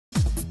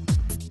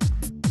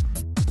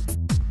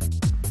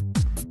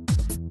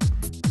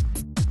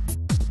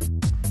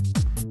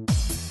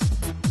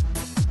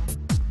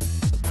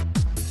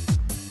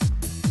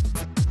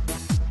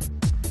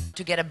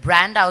get a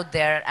brand out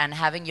there and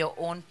having your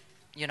own,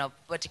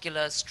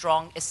 particular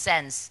strong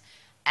essence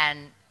and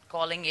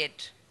calling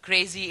it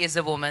Crazy is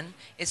a Woman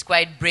is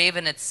quite brave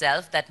in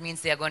itself. That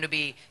means they are going to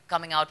be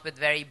coming out with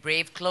very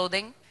brave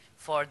clothing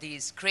for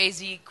these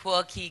crazy,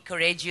 quirky,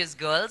 courageous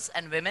girls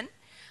and women.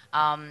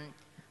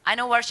 I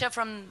know Varsha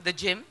from the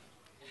gym,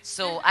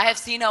 so I have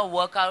seen her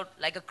work out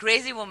like a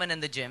crazy woman in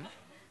the gym.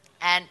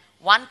 And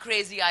one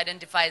crazy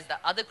identifies the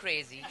other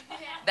crazy.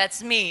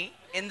 That's me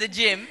in the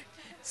gym.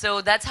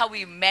 So that's how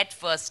we met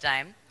first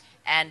time.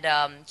 And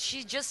she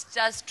just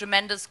does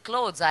tremendous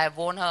clothes. I have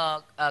worn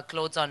her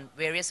clothes on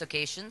various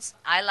occasions.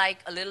 I like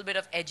a little bit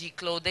of edgy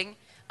clothing,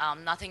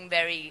 nothing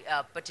very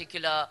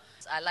particular.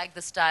 I like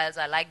the styles,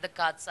 I like the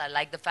cuts, I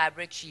like the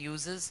fabric she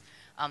uses,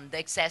 the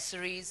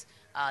accessories,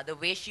 the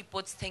way she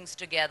puts things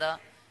together.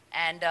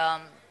 And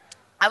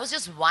I was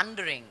just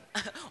wondering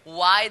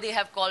why they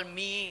have called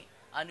me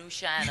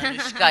Anusha and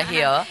Anushka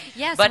here.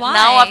 Yes, but why?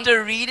 now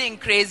after reading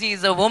Crazy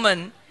is a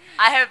Woman,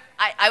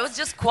 I was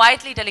just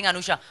quietly telling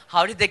Anusha,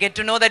 how did they get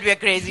to know that we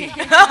are crazy?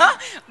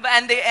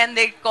 and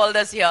they called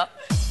us here.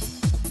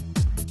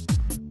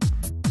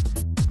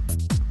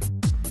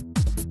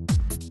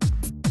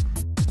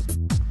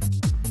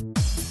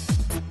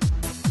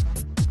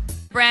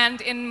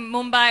 Brand in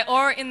Mumbai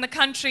or in the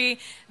country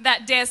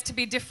that dares to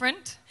be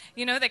different.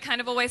 You know, they're kind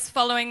of always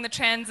following the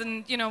trends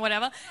and,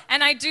 whatever.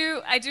 And I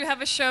do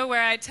have a show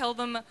where I tell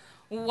them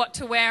what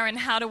to wear and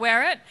how to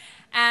wear it.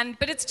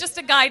 But it's just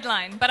a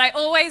guideline. But I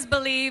always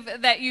believe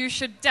that you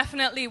should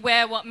definitely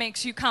wear what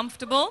makes you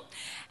comfortable.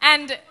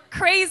 And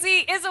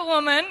Crazy is a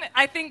Woman.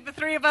 I think the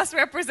three of us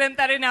represent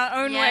that in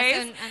our own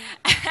ways.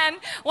 And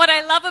what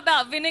I love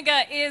about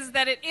Vinegar is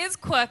that it is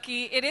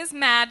quirky, it is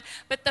mad,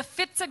 but the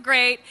fits are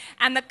great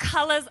and the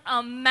colors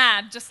are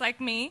mad, just like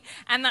me.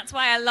 And that's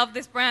why I love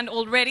this brand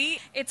already.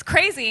 It's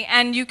crazy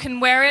and you can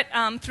wear it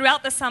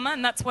throughout the summer,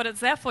 and that's what it's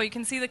there for. You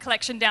can see the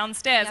collection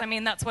downstairs. Yep. I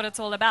mean, that's what it's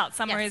all about.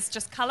 Summer is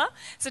just color.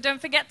 So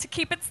don't forget to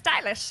keep it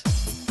stylish.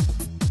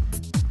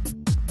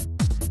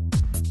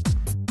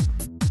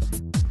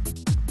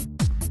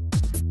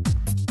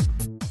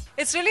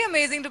 It's really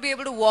amazing to be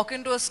able to walk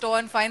into a store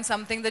and find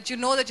something that you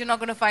know that you're not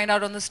going to find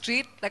out on the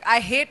street. Like, I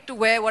hate to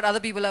wear what other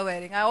people are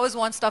wearing. I always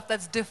want stuff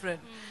that's different.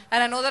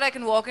 And I know that I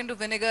can walk into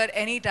Vinegar at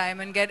any time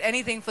and get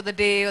anything for the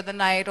day or the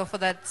night or for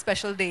that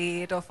special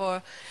date or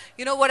for,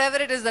 whatever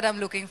it is that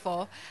I'm looking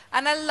for.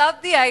 And I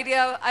love the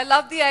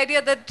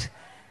idea that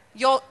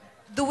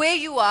the way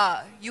you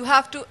are, you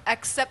have to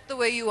accept the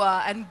way you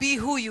are and be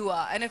who you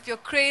are. And if you're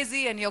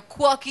crazy and you're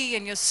quirky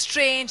and you're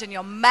strange and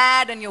you're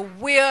mad and you're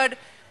weird,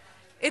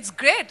 it's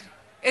great.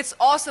 It's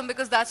awesome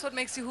because that's what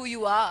makes you who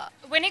you are.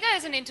 Vinegar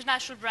is an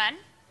international brand.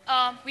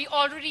 We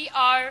already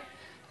are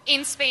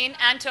in Spain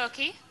and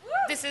Turkey.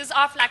 This is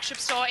our flagship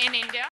store in India.